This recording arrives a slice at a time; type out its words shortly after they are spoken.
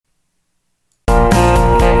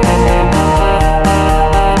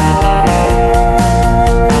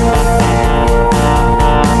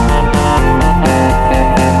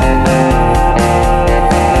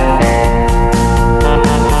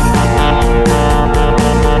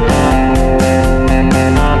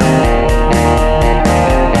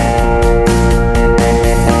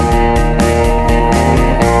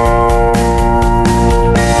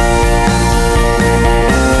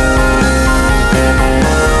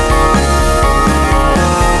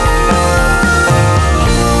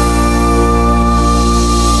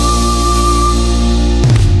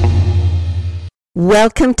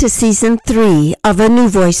Welcome to Season 3 of A New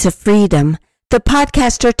Voice of Freedom. The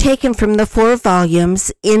podcasts are taken from the 4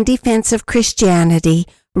 volumes In Defense of Christianity,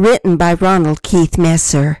 written by Ronald Keith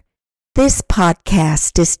Messer. This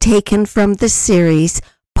podcast is taken from the series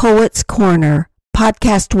Poets Corner.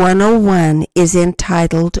 Podcast 101 is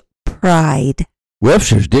entitled Pride.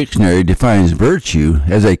 Webster's Dictionary defines virtue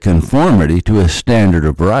as a conformity to a standard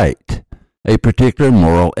of right, a particular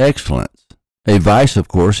moral excellence. A vice, of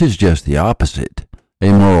course, is just the opposite,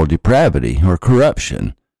 a moral depravity or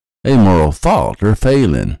corruption, a moral fault or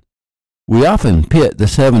failing. We often pit the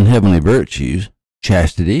 7 heavenly virtues,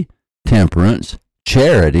 chastity, temperance,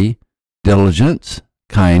 charity, diligence,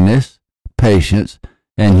 kindness, patience,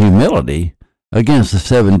 and humility, against the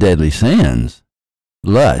 7 deadly sins,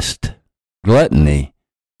 lust, gluttony,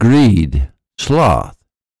 greed, sloth,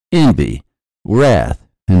 envy, wrath,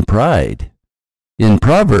 and pride. In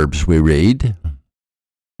Proverbs we read,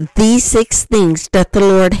 These 6 things doth the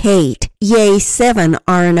Lord hate, yea, 7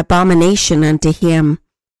 are an abomination unto him.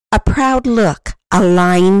 A proud look, a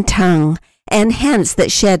lying tongue, and hands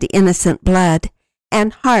that shed innocent blood,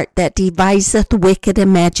 and heart that deviseth wicked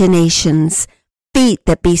imaginations, feet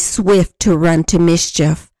that be swift to run to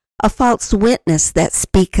mischief, a false witness that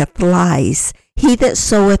speaketh lies, he that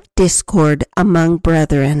soweth discord among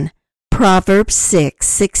brethren. Proverbs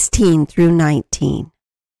 6:16 through 19.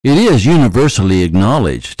 It is universally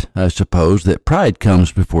acknowledged, I suppose, that pride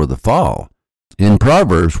comes before the fall. In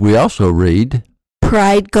Proverbs we also read,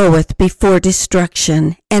 Pride goeth before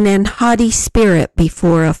destruction, and an haughty spirit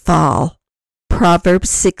before a fall. Proverbs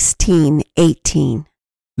 16:18.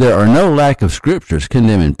 There are no lack of scriptures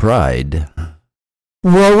condemning pride.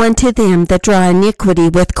 Woe unto them that draw iniquity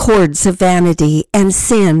with cords of vanity, and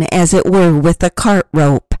sin as it were with a cart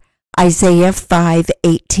rope. Isaiah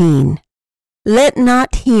 5:18. Let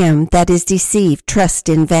not him that is deceived trust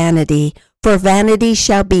in vanity, for vanity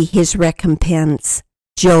shall be his recompense.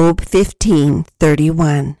 Job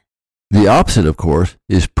 15:31. The opposite, of course,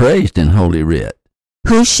 is praised in Holy Writ.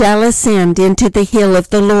 Who shall ascend into the hill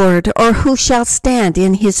of the Lord, or who shall stand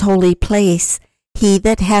in his holy place? He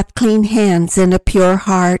that hath clean hands and a pure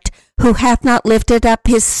heart, who hath not lifted up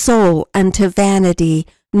his soul unto vanity,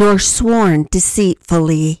 nor sworn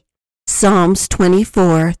deceitfully. Psalms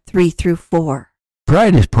 24:3-4.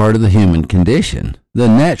 Pride is part of the human condition, the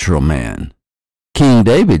natural man. King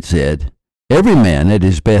David said, Every man at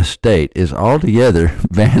his best state is altogether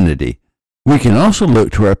vanity. We can also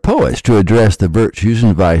look to our poets to address the virtues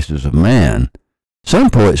and vices of man. Some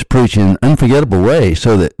poets preach in an unforgettable way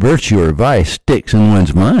so that virtue or vice sticks in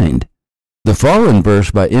one's mind. The following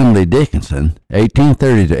verse by Emily Dickinson,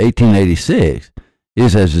 1830 to 1886,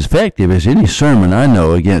 is as effective as any sermon I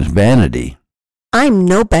know against vanity. I'm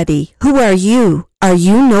nobody. Who are you? Are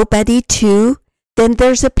you nobody too? Then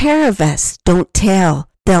there's a pair of us. Don't tell.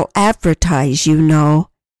 They'll advertise, you know.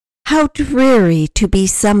 How dreary to be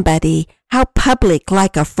somebody, how public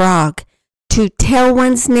like a frog, to tell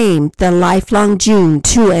one's name the lifelong June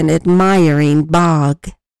to an admiring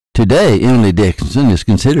bog. Today, Emily Dickinson is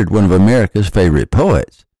considered one of America's favorite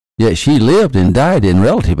poets, yet she lived and died in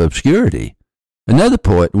relative obscurity. Another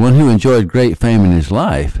poet, one who enjoyed great fame in his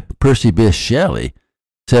life, Percy Bysshe Shelley,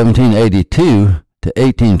 1782 to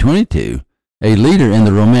 1822, a leader in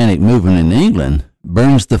the Romantic movement in England,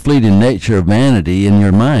 burns the fleeting nature of vanity in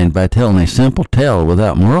your mind by telling a simple tale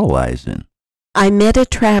without moralizing. I met a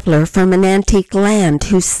traveler from an antique land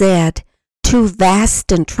who said, 2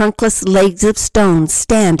 vast and trunkless legs of stone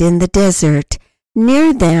stand in the desert.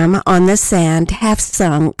 Near them on the sand, half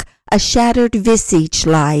sunk, a shattered visage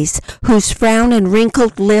lies, whose frown and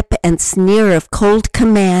wrinkled lip and sneer of cold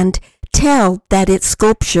command tell that its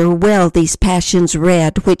sculpture well these passions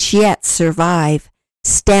read which yet survive.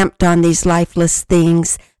 Stamped on these lifeless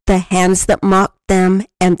things, the hands that mocked them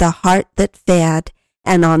and the heart that fed,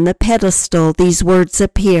 and on the pedestal these words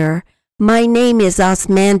appear, My name is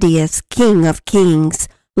Osmandius, King of Kings.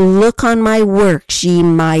 Look on my works, ye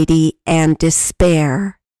mighty, and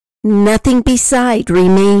despair. Nothing beside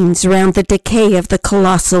remains round the decay of the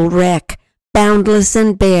colossal wreck, boundless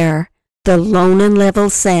and bare, the lone and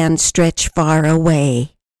level sands stretch far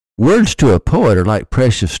away. Words to a poet are like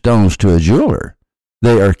precious stones to a jeweler.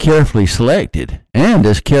 They are carefully selected and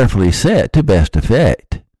as carefully set to best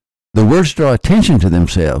effect. The words draw attention to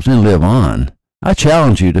themselves and live on. I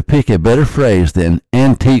challenge you to pick a better phrase than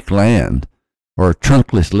antique land, or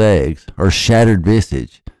trunkless legs, or shattered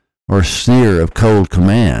visage, or sneer of cold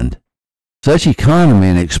command. Such economy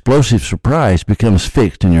and explosive surprise becomes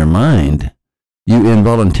fixed in your mind. You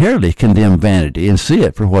involuntarily condemn vanity and see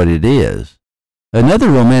it for what it is. Another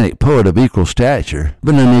romantic poet of equal stature,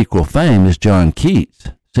 but unequal fame, is John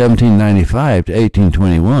Keats, 1795 to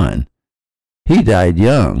 1821. He died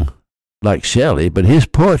young, like Shelley, but his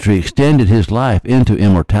poetry extended his life into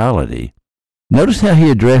immortality. Notice how he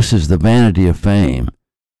addresses the vanity of fame.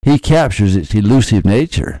 He captures its elusive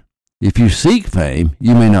nature. If you seek fame,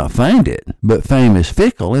 you may not find it, but fame is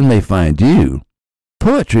fickle and may find you.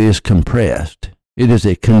 Poetry is compressed. It is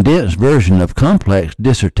a condensed version of complex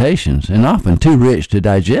dissertations and often too rich to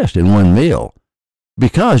digest in one meal.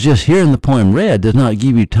 Because just hearing the poem read does not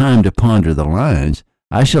give you time to ponder the lines,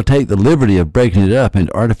 I shall take the liberty of breaking it up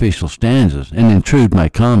into artificial stanzas and intrude my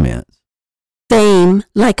comments. Fame,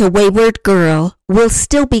 like a wayward girl, will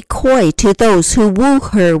still be coy to those who woo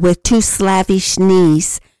her with too slavish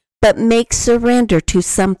knees, but makes surrender to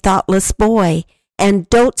some thoughtless boy, and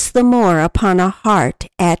dotes the more upon a heart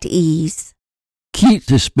at ease.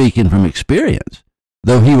 Keats is speaking from experience,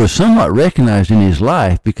 though he was somewhat recognized in his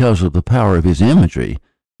life because of the power of his imagery.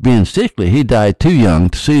 Being sickly, he died too young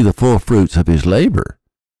to see the full fruits of his labor.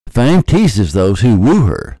 Fame teases those who woo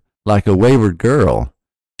her, like a wayward girl.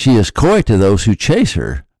 She is coy to those who chase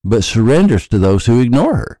her, but surrenders to those who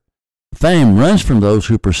ignore her. Fame runs from those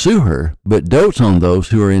who pursue her, but dotes on those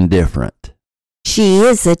who are indifferent. She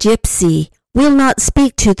is a gypsy, will not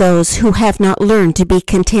speak to those who have not learned to be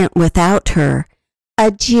content without her. A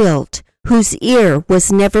jilt, whose ear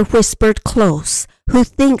was never whispered close, who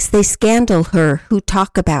thinks they scandal her who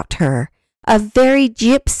talk about her. A very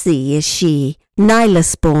gypsy is she,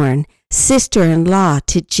 Nilus born, sister-in-law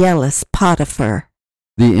to jealous Potiphar.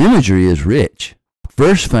 The imagery is rich.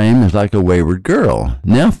 First, fame is like a wayward girl.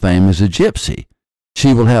 Now fame is a gypsy.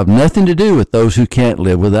 She will have nothing to do with those who can't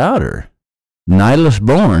live without her. Nilus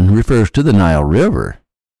born refers to the Nile River.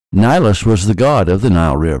 Nilus was the god of the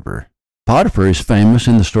Nile River. Potiphar is famous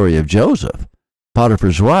in the story of Joseph.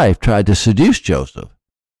 Potiphar's wife tried to seduce Joseph.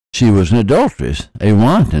 She was an adulteress, a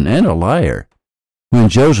wanton, and a liar. When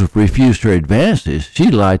Joseph refused her advances,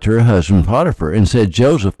 she lied to her husband Potiphar and said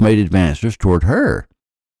Joseph made advances toward her.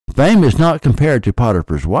 Fame is not compared to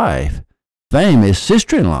Potiphar's wife. Fame is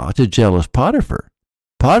sister-in-law to jealous Potiphar.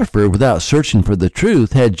 Potiphar, without searching for the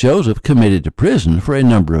truth, had Joseph committed to prison for a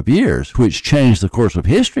number of years, which changed the course of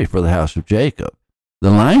history for the house of Jacob. The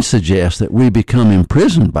line suggests that we become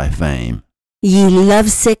imprisoned by fame. Ye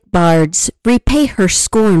lovesick bards, repay her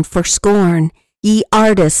scorn for scorn. Ye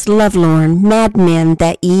artists lovelorn, madmen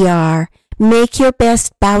that ye are, make your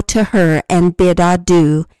best bow to her and bid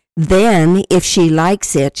adieu. Then, if she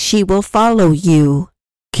likes it, she will follow you.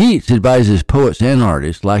 Keats advises poets and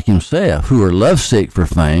artists like himself who are lovesick for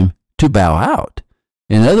fame to bow out.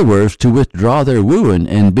 In other words, to withdraw their wooing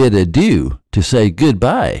and bid adieu, to say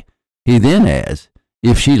goodbye. He then adds,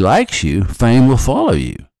 if she likes you, fame will follow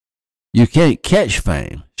you. You can't catch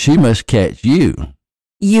fame. She must catch you.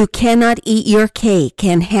 You cannot eat your cake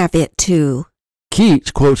and have it too.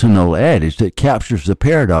 Keats quotes an old adage that captures the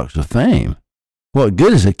paradox of fame. What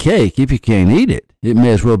good is a cake if you can't eat it? It may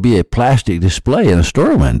as well be a plastic display in a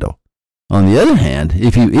store window. On the other hand,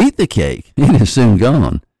 if you eat the cake, it is soon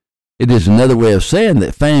gone. It is another way of saying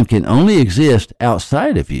that fame can only exist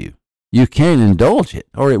outside of you. You can't indulge it,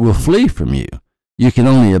 or it will flee from you. You can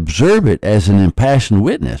only observe it as an impassioned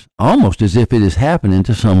witness, almost as if it is happening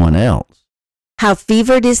to someone else. How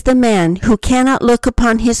fevered is the man who cannot look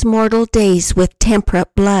upon his mortal days with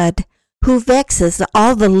temperate blood, who vexes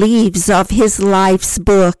all the leaves of his life's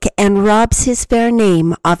book and robs his fair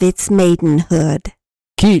name of its maidenhood.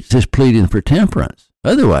 Keats is pleading for temperance.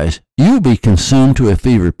 Otherwise, you will be consumed to a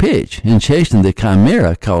fever pitch and chasing the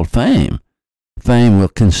chimera called fame. Fame will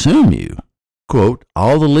consume you. Quote,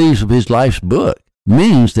 all the leaves of his life's book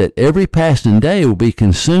means that every passing day will be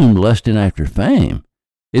consumed lusting after fame.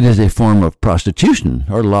 It is a form of prostitution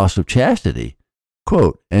or loss of chastity.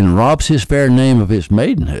 Quote, and robs his fair name of its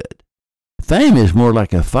maidenhood. Fame is more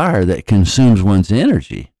like a fire that consumes one's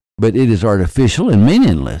energy, but it is artificial and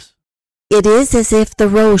meaningless. It is as if the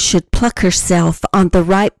rose should pluck herself on the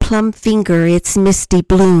ripe plum finger its misty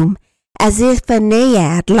bloom, as if a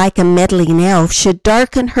naiad like a meddling elf should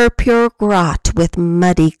darken her pure grot with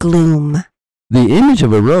muddy gloom. The image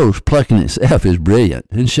of a rose plucking itself is brilliant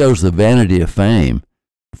and shows the vanity of fame.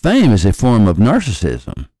 Fame is a form of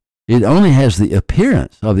narcissism. It only has the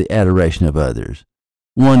appearance of the adoration of others.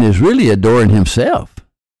 One is really adoring himself.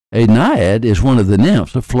 A naiad is one of the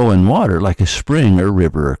nymphs of flowing water like a spring or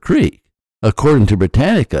river or creek. According to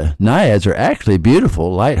Britannica, naiads are actually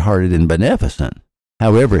beautiful, light-hearted, and beneficent.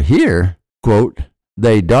 However, here, quote,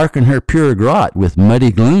 they darken her pure grot with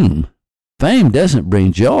muddy gloom. Fame doesn't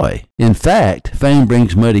bring joy. In fact, fame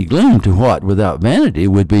brings muddy gloom to what, without vanity,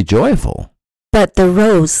 would be joyful. But the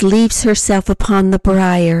rose leaves herself upon the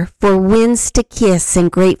briar for winds to kiss and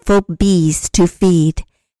grateful bees to feed,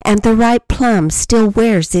 and the ripe plum still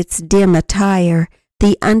wears its dim attire.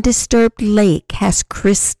 The undisturbed lake has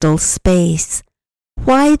crystal space.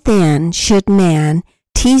 Why then should man,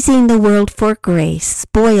 teasing the world for grace,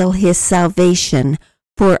 spoil his salvation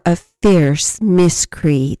for a fierce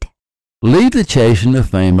miscreed? Leave the chasing of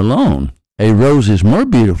fame alone. A rose is more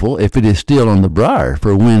beautiful if it is still on the briar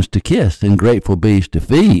for winds to kiss and grateful bees to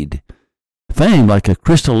feed. Fame, like a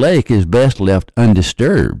crystal lake, is best left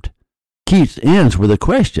undisturbed. Keats ends with a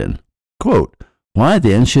question. Quote, "Why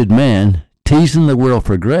then should man, teasing the world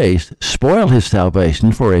for grace, spoil his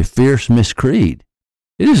salvation for a fierce miscreed?"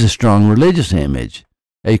 It is a strong religious image.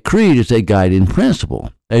 A creed is a guiding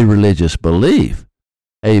principle, a religious belief.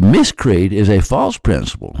 A miscreed is a false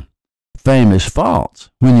principle. Fame is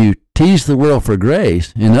false. When you tease the world for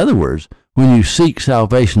grace, in other words, when you seek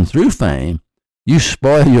salvation through fame, you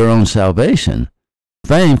spoil your own salvation.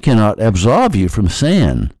 Fame cannot absolve you from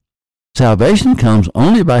sin. Salvation comes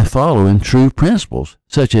only by following true principles,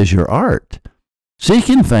 such as your art.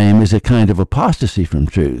 Seeking fame is a kind of apostasy from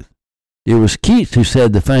truth. It was Keats who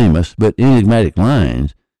said the famous but enigmatic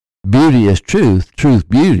lines, "Beauty is truth, truth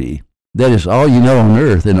beauty. That is all you know on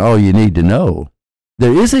earth and all you need to know."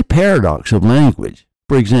 There is a paradox of language.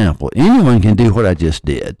 For example, anyone can do what I just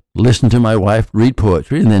did, listen to my wife read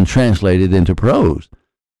poetry and then translate it into prose.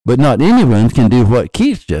 But not anyone can do what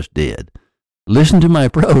Keats just did, listen to my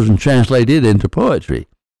prose and translate it into poetry.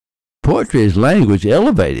 Poetry is language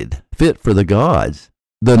elevated, fit for the gods.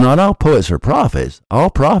 Though not all poets are prophets, all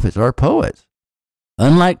prophets are poets.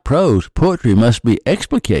 Unlike prose, poetry must be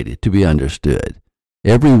explicated to be understood.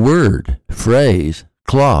 Every word, phrase,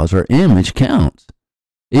 clause, or image counts.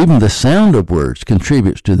 Even the sound of words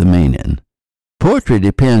contributes to the meaning. Poetry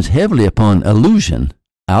depends heavily upon allusion,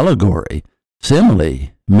 allegory,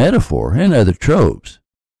 simile, metaphor, and other tropes.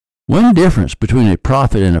 One difference between a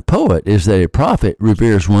prophet and a poet is that a prophet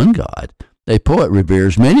reveres one God, a poet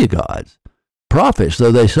reveres many gods. Prophets,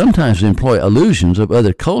 though they sometimes employ allusions of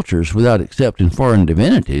other cultures without accepting foreign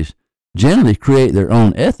divinities, generally create their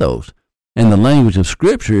own ethos, and the language of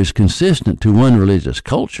Scripture is consistent to one religious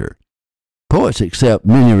culture. Poets accept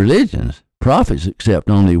many religions, prophets accept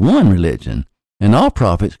only one religion, and all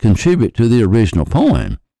prophets contribute to the original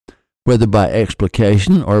poem, whether by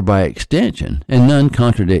explication or by extension, and none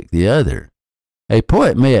contradict the other. A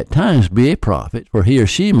poet may at times be a prophet, for he or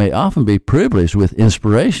she may often be privileged with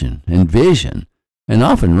inspiration and vision, and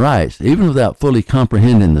often writes, even without fully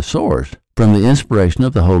comprehending the source, from the inspiration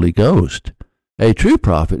of the Holy Ghost. A true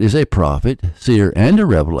prophet is a prophet, seer, and a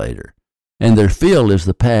revelator, and their field is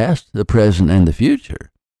the past, the present, and the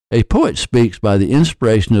future. A poet speaks by the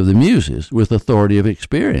inspiration of the muses with authority of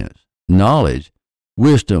experience, knowledge,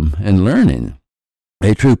 wisdom, and learning.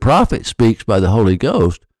 A true prophet speaks by the Holy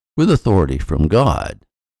Ghost with authority from God.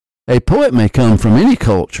 A poet may come from any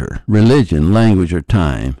culture, religion, language, or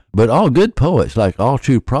time, but all good poets, like all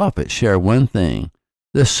true prophets, share one thing,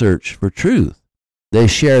 the search for truth. They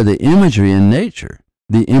share the imagery in nature,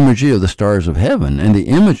 the imagery of the stars of heaven, and the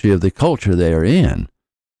imagery of the culture they are in.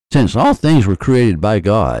 Since all things were created by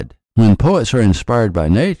God, when poets are inspired by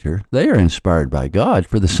nature, they are inspired by God,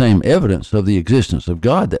 for the same evidence of the existence of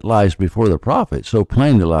God that lies before the prophets so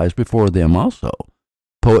plainly lies before them also.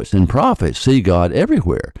 Poets and prophets see God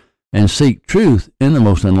everywhere and seek truth in the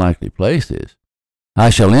most unlikely places.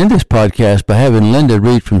 I shall end this podcast by having Linda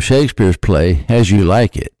read from Shakespeare's play, As You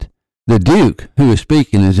Like It. The Duke, who is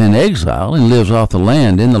speaking, is in exile and lives off the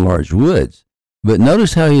land in the large woods. But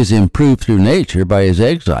notice how he is improved through nature by his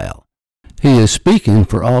exile. He is speaking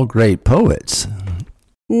for all great poets.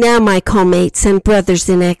 Now, my co-mates and brothers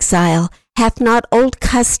in exile, hath not old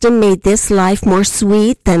custom made this life more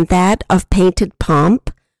sweet than that of painted pomp?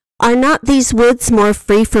 Are not these woods more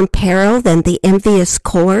free from peril than the envious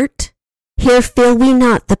court? Here feel we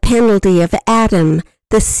not the penalty of Adam,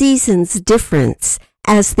 the season's difference,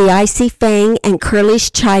 as the icy fang and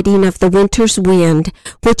curlish chiding of the winter's wind,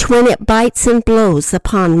 which when it bites and blows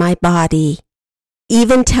upon my body.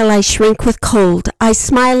 Even till I shrink with cold, I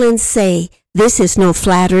smile and say, this is no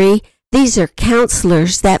flattery. These are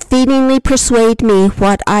counselors that feedingly persuade me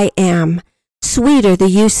what I am. Sweet are the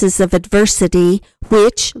uses of adversity,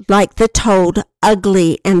 which, like the toad,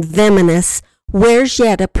 ugly and venomous, wears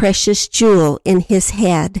yet a precious jewel in his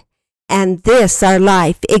head. And this our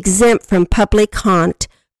life, exempt from public haunt,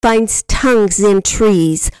 finds tongues in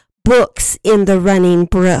trees, books in the running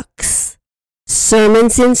brooks.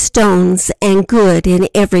 Sermons in stones and good in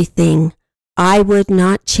everything. I would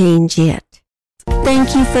not change it.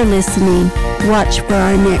 Thank you for listening. Watch for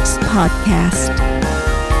our next podcast.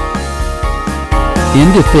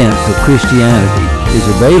 In Defense of Christianity is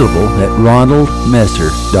available at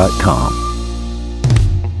ronaldmesser.com.